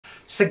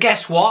So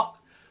guess what?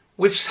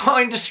 We've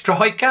signed a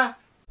striker.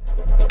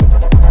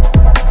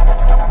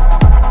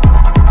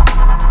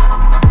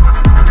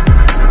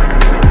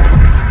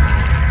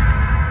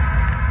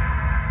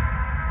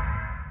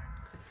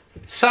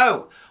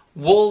 So,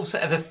 Wolves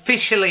have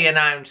officially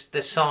announced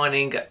the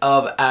signing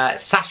of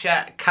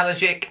SAŠA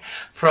KALAJDŽIC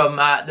from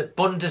the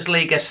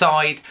Bundesliga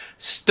side,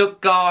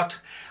 Stuttgart.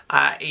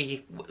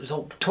 He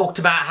talked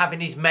about having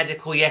his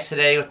medical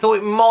yesterday. I thought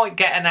it might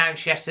get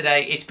announced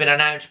yesterday. It's been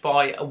announced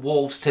by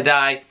Wolves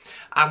today.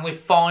 And we've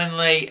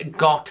finally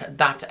got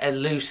that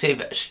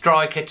elusive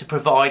striker to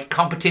provide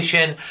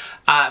competition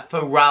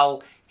for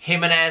Raúl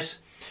Jiménez.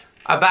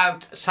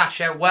 About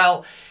SAŠA,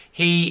 well,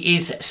 he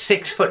is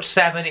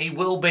 6'7". He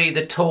will be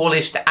the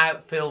tallest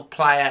outfield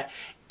player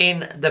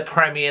in the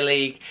Premier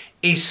League.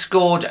 He's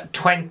scored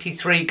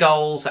 23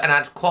 goals and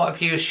had quite a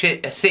few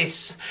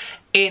assists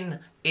in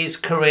his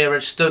career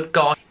at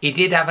Stuttgart. He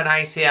did have an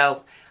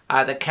ACL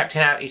that kept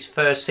him out his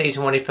first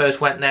season when he first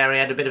went there. He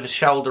had a bit of a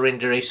shoulder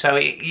injury, so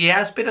he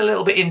has been a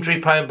little bit injury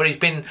prone, but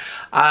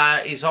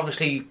he's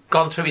obviously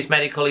gone through his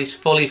medical. He's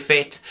fully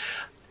fit.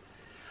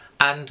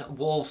 And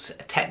Wolves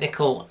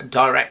technical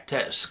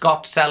director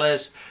Scott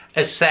Sellers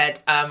has said,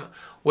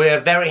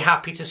 we're very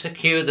happy to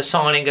secure the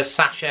signing of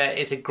SAŠA.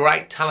 He's a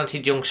great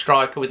talented young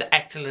striker with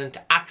excellent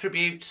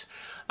attributes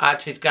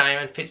to his game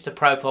and fits the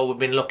profile we've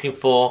been looking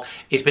for.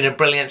 He's been a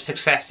brilliant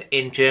success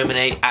in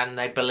Germany and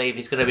they believe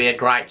he's going to be a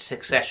great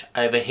success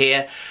over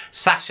here.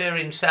 SAŠA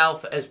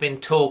himself has been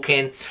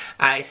talking.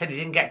 He said he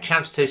didn't get a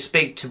chance to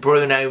speak to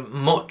Bruno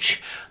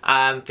much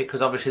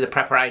because obviously the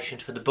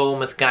preparations for the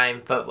Bournemouth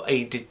game, but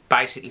he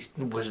basically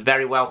was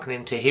very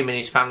welcoming to him and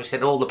his family. He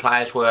said all the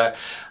players were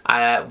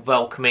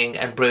welcoming,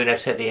 and Bruno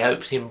said he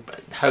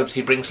hopes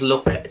he brings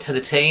luck to the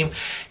team.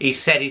 He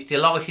said he's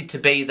delighted to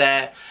be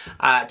there,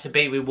 to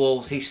be with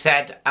Wolves. He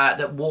said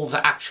that Wolves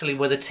actually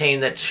were the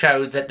team that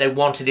showed that they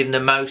wanted him the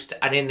most,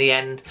 and in the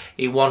end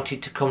he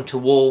wanted to come to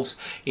Wolves.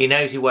 He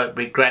knows he won't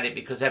regret it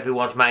because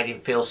everyone's made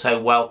him feel so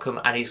welcome,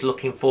 and he's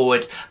looking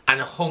forward and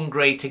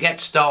hungry to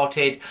get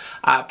started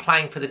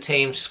playing for the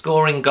team,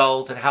 scoring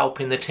goals and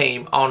helping the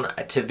team on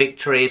to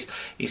victories.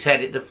 He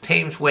said if the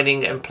team's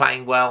winning and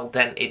playing well,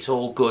 then it's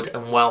all good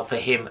and well for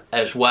him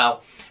as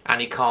well, and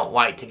he can't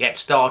wait to get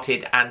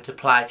started and to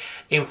play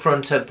in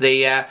front of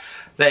the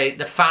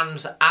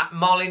fans at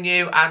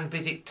Molineux and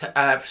visit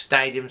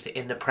stadiums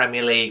in the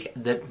Premier League,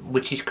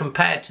 which is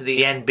compared to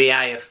the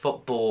NBA of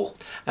football.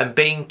 And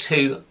being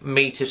 2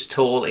 meters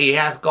tall, he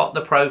has got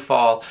the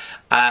profile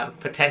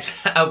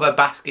potentially of a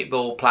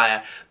basketball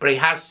player, but he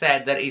has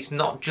said that it's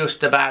not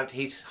just about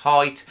his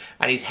height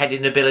and his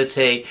heading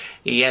ability.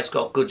 He has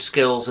got good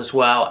skills as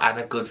well and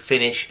a good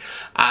finish,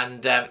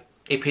 and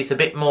if he's a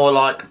bit more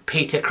like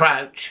Peter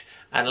Crouch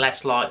and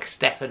less like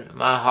Stefan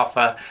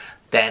Merhofer,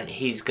 then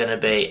he's going to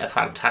be a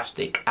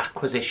fantastic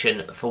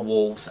acquisition for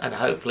Wolves, and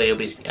hopefully he'll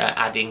be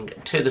adding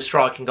to the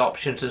striking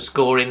options and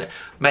scoring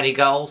many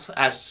goals,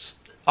 as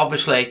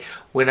obviously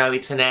we know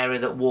it's an area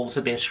that Wolves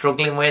have been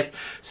struggling with.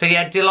 So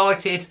yeah,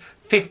 delighted.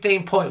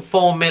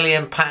 £15.4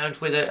 million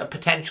with a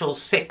potential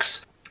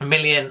 6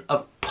 million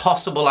of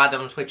possible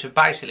add-ons, which are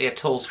basically a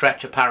tall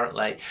stretch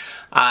apparently,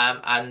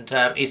 and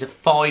is a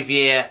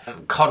 5-year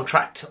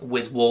contract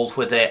with Wolves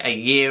with a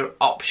year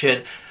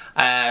option.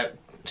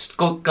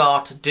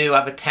 Stuttgart do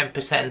have a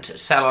 10%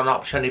 sell-on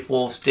option if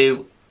Wolves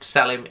do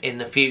sell him in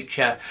the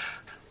future,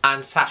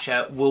 and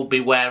SAŠA will be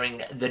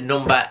wearing the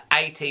number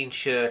 18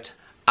 shirt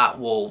at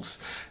Wolves.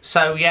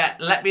 So yeah,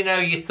 let me know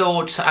your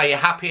thoughts. Are you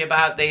happy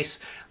about this?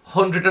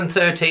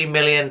 £113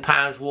 million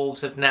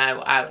Wolves have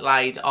now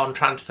outlaid on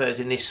transfers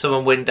in this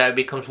summer window.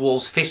 Becomes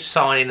Wolves' 5th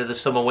signing of the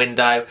summer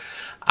window,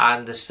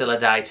 and there's still a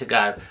day to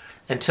go.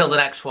 Until the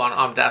next one,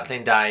 I'm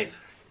Dazzling Dave.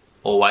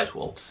 Always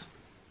Wolves.